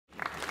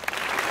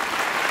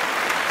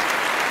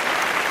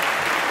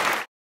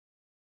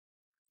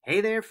Hey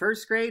there,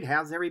 first grade.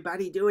 How's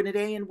everybody doing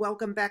today? And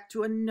welcome back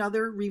to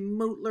another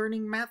remote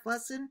learning math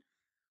lesson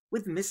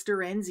with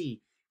Mr.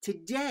 Enzi.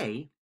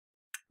 Today,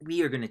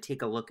 we are going to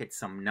take a look at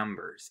some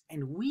numbers,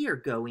 and we are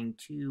going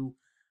to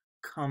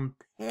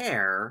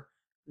compare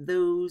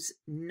those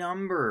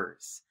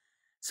numbers.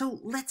 So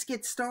let's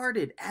get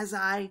started as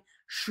I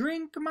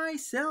shrink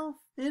myself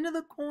into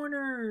the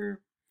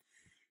corner.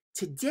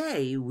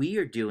 Today, we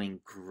are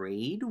doing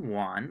grade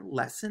 1,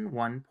 lesson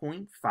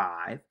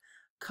 1.5,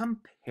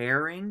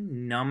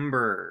 comparing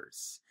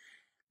numbers.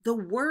 The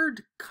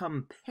word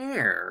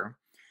compare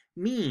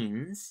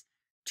means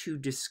to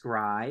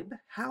describe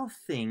how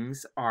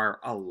things are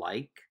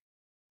alike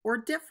or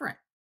different.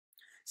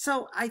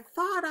 So I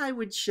thought I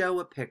would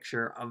show a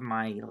picture of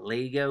my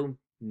Lego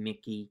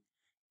Mickey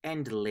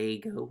and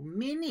Lego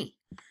Minnie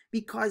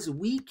because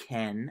we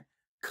can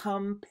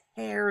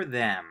compare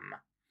them.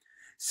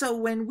 So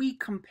when we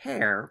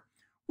compare,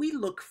 we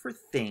look for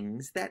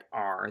things that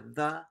are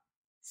the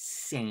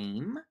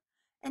same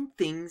and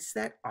things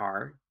that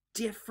are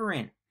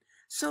different.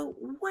 So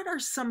what are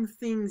some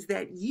things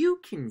that you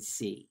can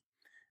see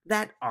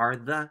that are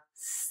the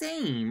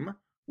same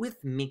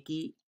with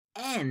Mickey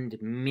and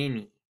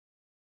Minnie?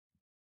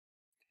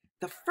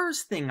 The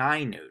first thing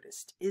I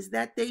noticed is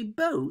that they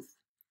both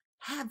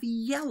have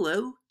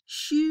yellow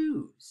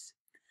shoes.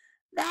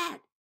 That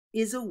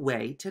is a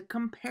way to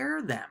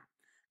compare them.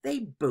 They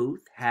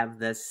both have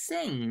the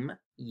same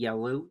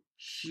yellow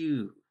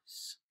shoes.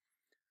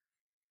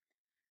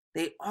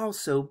 They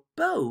also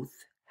both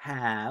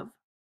have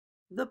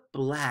the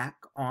black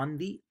on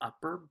the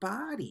upper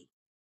body.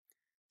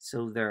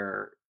 So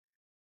their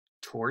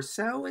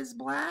torso is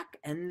black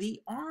and the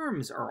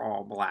arms are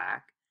all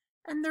black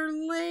and their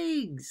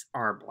legs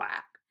are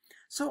black.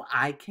 So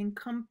I can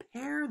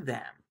compare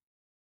them.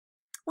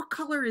 What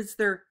color is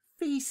their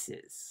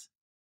faces?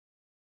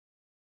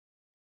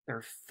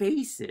 Their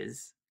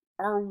faces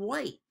are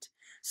white.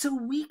 So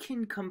we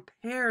can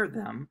compare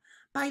them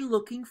by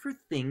looking for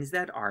things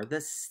that are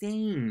the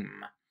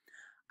same.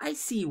 I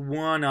see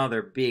one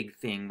other big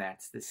thing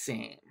that's the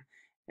same,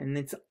 and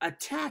it's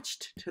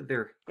attached to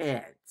their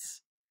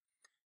heads.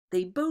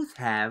 They both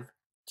have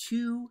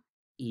 2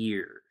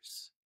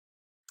 ears.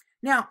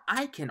 Now,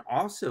 I can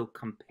also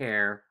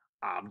compare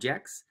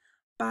objects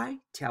by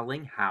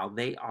telling how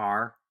they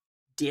are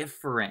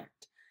different,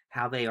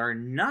 how they are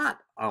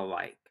not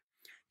alike.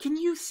 Can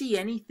you see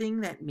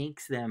anything that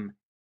makes them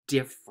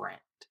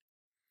different?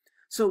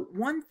 So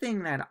one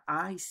thing that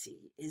I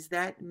see is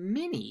that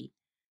Minnie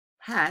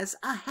has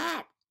a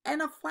hat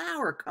and a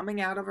flower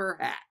coming out of her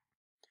hat.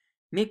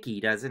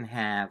 Mickey doesn't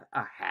have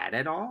a hat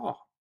at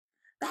all.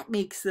 That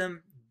makes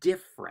them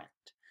different.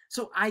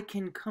 So I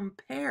can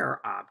compare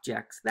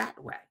objects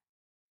that way.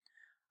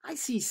 I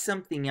see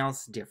something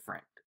else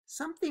different,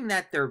 something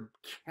that they're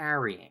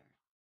carrying.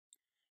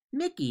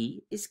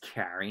 Mickey is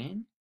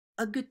carrying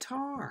a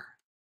guitar.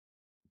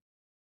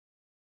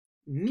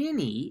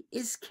 Minnie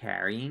is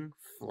carrying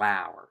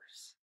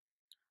flowers.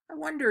 I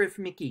wonder if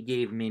Mickey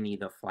gave Minnie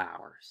the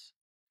flowers.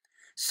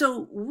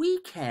 So we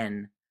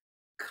can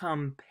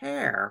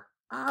compare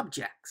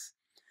objects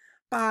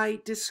by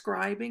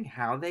describing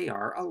how they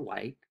are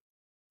alike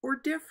or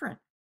different.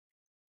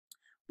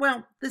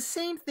 Well, the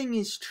same thing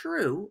is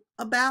true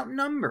about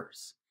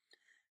numbers.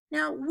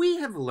 Now, we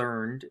have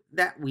learned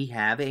that we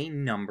have a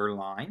number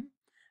line,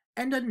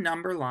 and a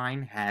number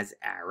line has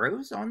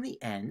arrows on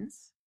the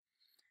ends.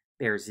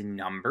 There's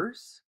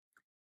numbers,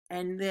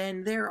 and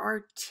then there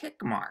are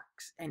tick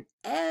marks, and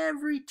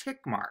every tick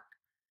mark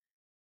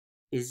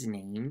is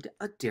named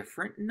a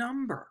different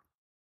number.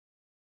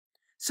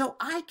 So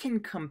I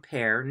can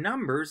compare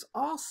numbers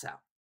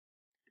also.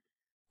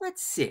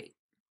 Let's see.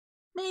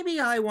 Maybe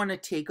I want to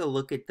take a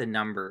look at the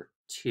number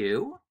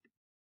 2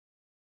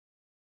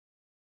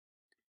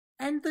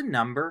 and the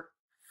number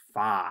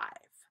 5.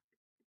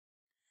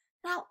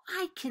 Now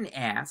I can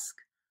ask,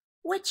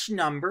 which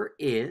number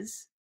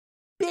is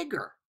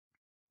bigger,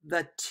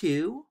 the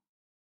 2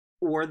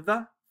 or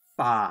the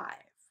 5?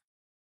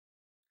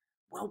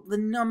 Well, the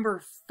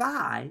number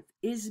 5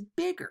 is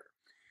bigger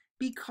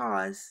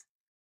because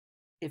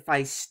if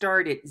I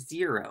start at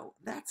 0,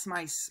 that's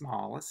my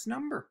smallest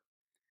number.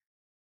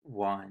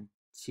 1,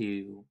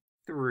 2,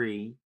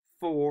 3,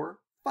 4,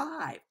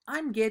 5.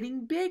 I'm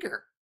getting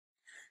bigger.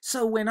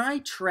 So when I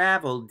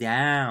travel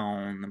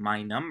down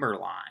my number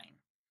line,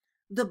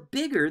 the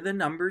bigger the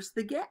numbers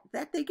they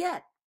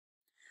get.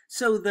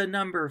 So the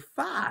number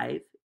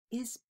 5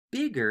 is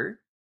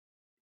bigger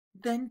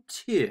than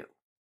 2.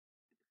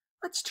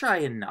 Let's try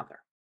another.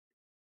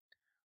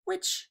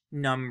 Which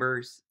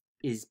numbers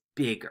is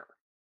bigger?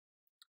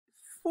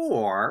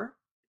 4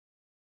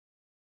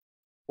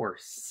 or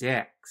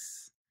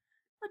 6?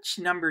 Which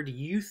number do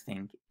you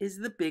think is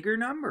the bigger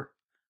number?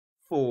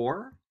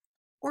 4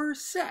 or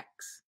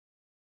 6?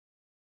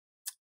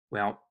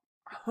 Well,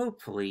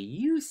 hopefully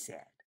you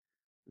said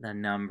the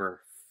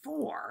number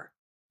 4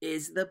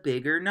 is the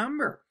bigger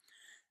number.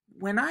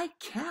 When I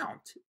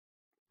count,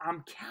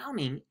 I'm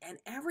counting, and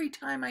every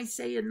time I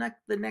say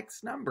the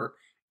next number,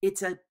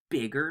 it's a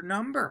bigger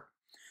number.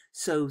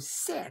 So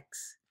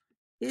 6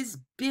 is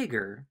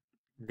bigger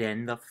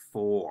than the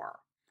 4.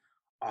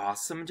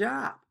 Awesome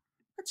job.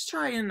 Let's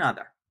try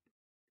another.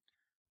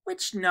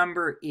 Which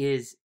number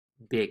is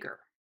bigger?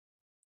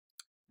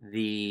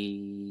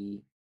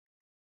 The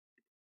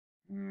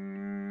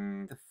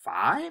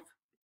 5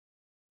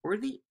 or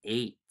the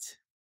 8?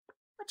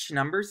 Which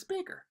number's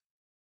bigger?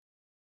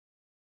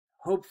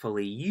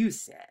 Hopefully you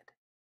said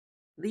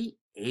the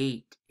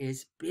 8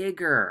 is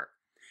bigger.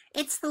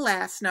 It's the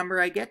last number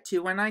I get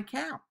to when I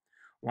count.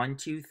 1,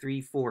 2,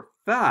 3, 4,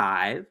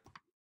 5,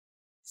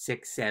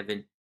 6,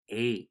 7,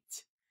 8.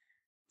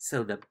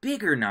 So the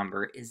bigger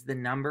number is the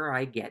number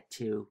I get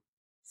to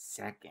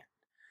second.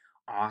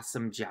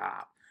 Awesome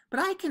job. But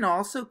I can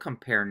also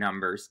compare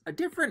numbers a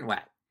different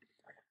way.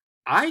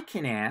 I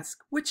can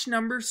ask which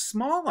number's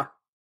smaller.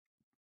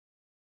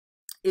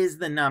 Is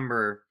the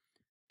number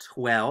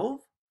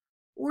 12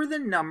 or the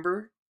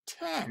number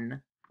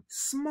 10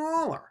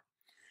 smaller?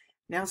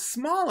 Now,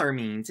 smaller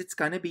means it's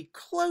going to be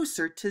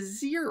closer to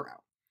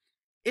 0.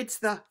 It's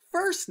the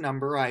first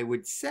number I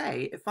would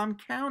say if I'm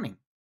counting.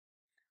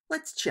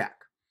 Let's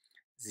check.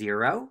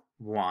 0,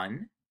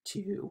 1,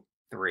 2,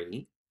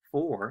 3,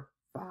 4,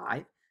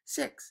 5,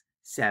 6,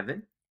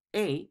 7,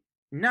 8,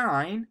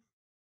 9,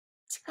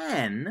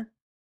 10,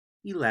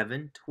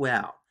 11,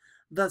 12.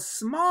 The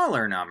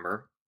smaller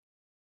number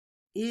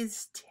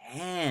is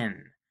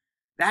 10.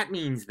 That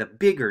means the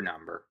bigger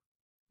number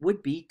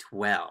would be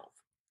 12.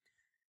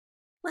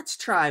 Let's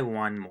try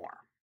one more.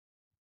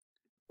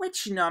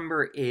 Which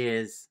number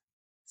is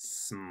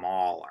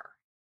smaller?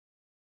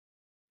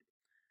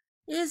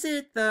 Is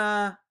it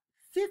the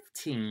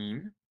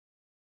 15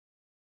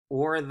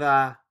 or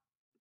the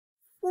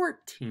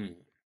 14?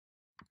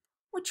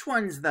 Which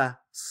one's the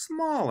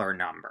smaller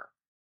number?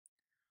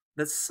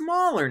 The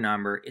smaller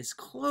number is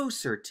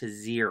closer to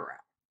 0.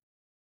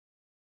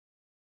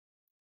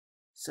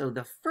 So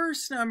the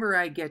first number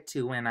I get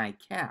to when I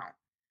count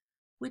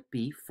would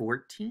be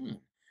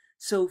 14.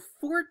 So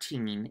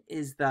 14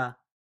 is the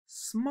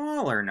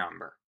smaller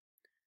number.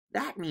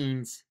 That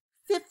means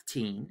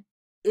 15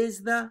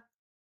 is the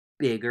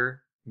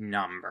bigger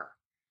number.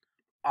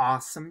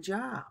 Awesome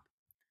job.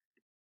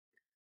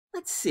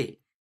 Let's see.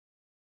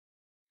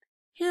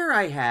 Here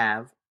I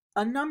have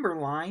a number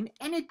line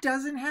and it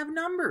doesn't have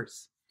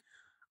numbers.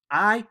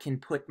 I can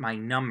put my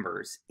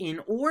numbers in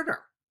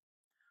order.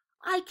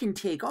 I can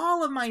take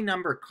all of my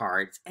number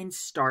cards and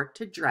start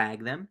to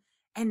drag them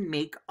and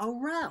make a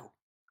row,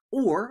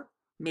 or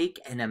make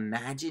an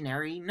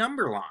imaginary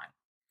number line.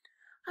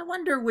 I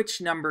wonder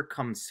which number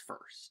comes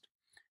first.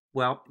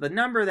 Well, the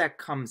number that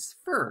comes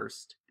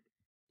first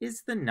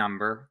is the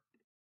number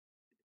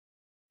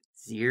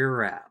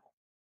 0.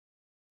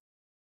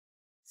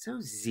 So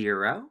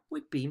 0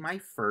 would be my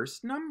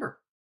first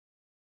number.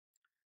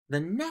 The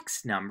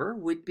next number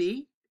would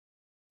be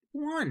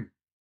 1.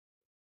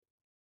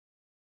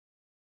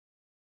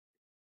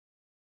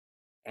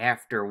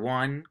 After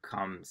 1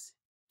 comes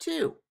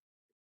 2.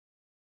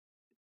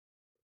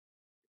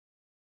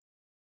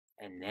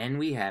 And then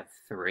we have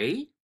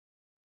 3,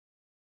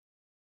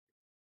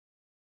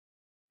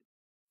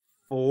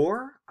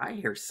 4. I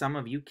hear some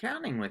of you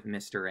counting with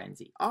Mr.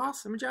 Enzi.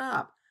 Awesome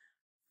job.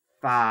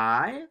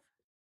 5,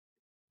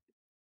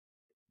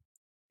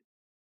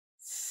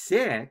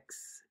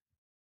 6,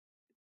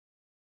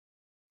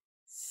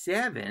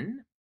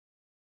 7,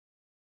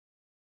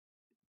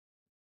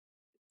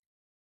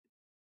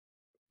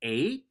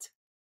 8,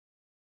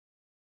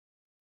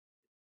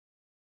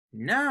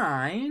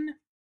 9,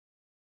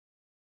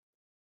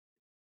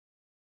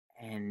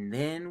 and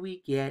then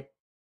we get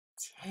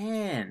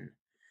 10.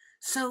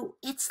 So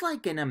it's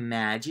like an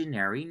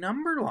imaginary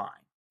number line.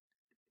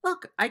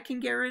 Look, I can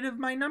get rid of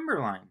my number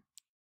line.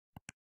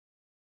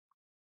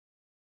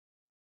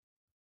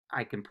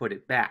 I can put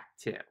it back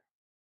too.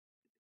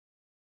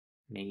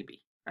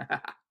 Maybe.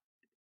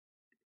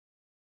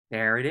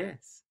 There it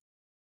is.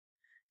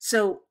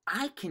 So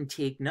I can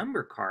take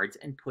number cards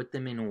and put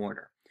them in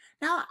order.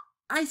 Now,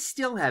 I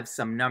still have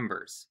some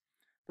numbers,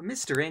 but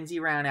Mr.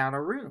 Enzi ran out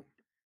of room.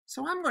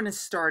 So I'm going to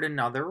start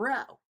another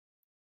row.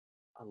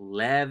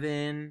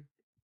 11,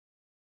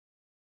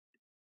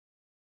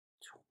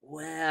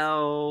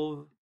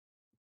 12,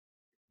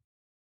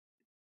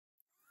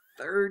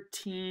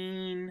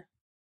 13,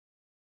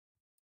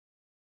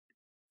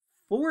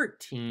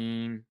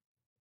 14,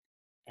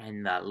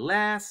 and the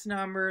last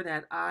number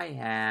that I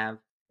have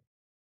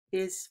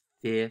is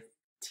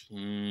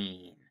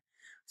 15.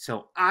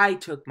 So I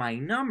took my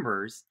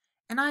numbers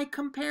and I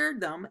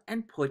compared them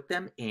and put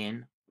them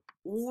in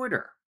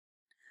order.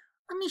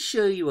 Let me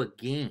show you a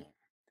game.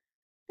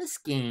 This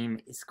game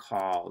is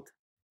called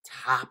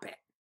Top It.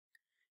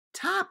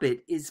 Top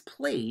It is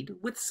played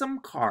with some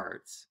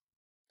cards.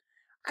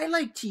 I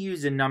like to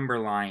use a number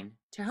line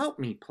to help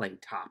me play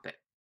Top It.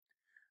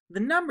 The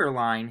number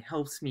line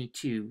helps me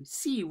to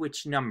see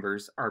which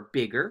numbers are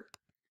bigger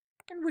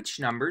and which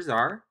numbers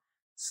are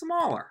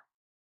smaller.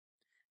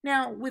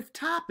 Now, with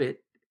Top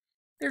It,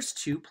 there's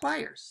 2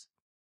 players,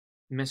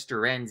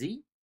 Mr.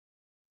 Enzi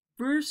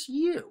versus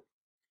you.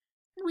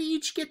 we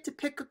each get to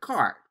pick a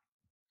card.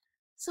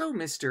 So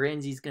Mr.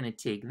 Enzy's going to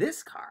take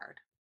this card,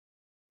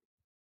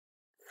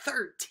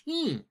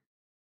 13,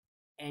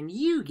 and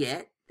you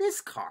get this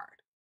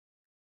card,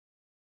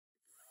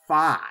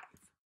 5.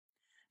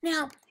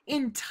 Now,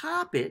 in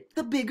Top It,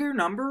 the bigger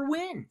number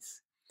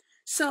wins.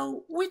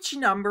 So which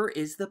number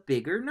is the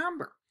bigger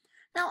number?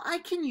 Now, I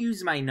can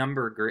use my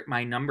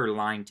number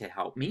line to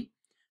help me.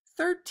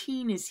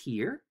 13 is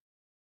here,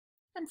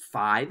 and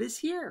 5 is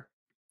here.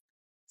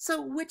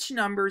 So which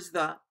number's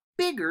the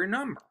bigger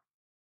number?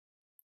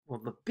 Well,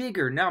 the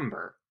bigger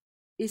number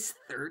is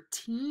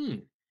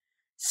 13.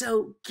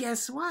 So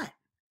guess what?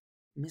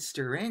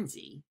 Mr.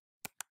 Enzy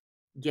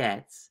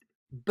gets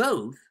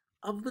both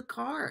of the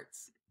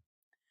cards.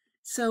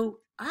 So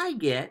I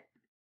get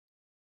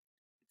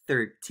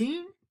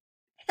 13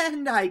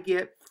 and I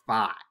get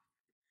 5.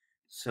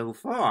 So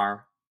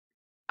far,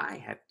 I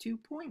have 2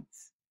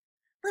 points.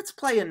 Let's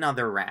play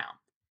another round.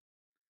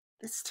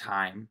 This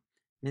time,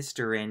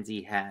 Mr.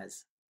 Enzy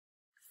has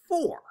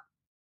 4.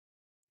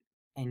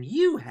 And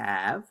you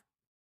have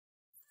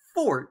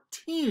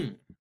 14.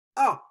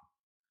 Oh,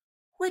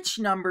 which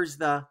number's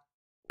the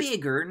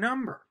bigger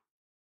number?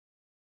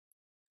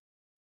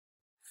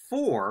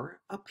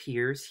 4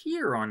 appears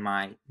here on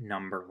my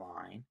number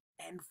line,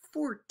 and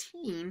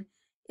 14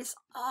 is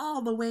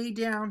all the way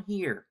down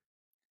here.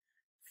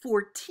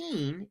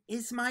 14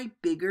 is my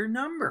bigger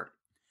number.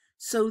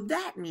 So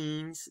that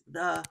means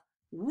the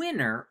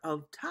winner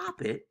of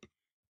Top It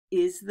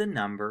is the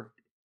number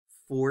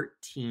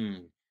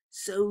 14.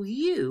 So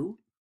you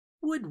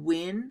would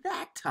win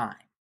that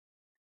time.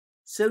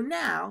 So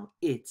now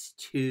it's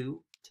 2-2.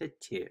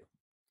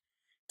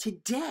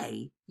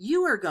 Today,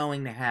 you are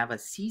going to have a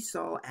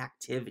seesaw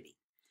activity.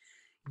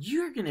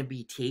 You're going to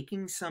be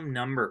taking some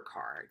number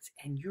cards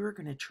and you're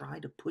going to try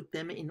to put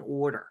them in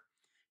order.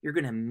 You're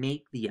going to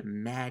make the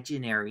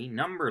imaginary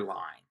number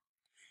line.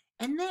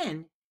 And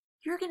then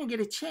you're going to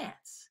get a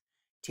chance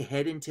to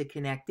head into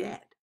Connect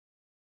Ed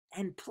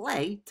and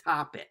play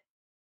Top It.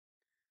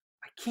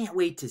 I can't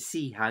wait to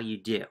see how you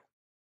do.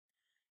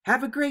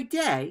 Have a great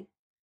day.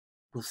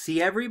 We'll see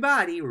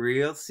everybody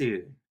real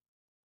soon.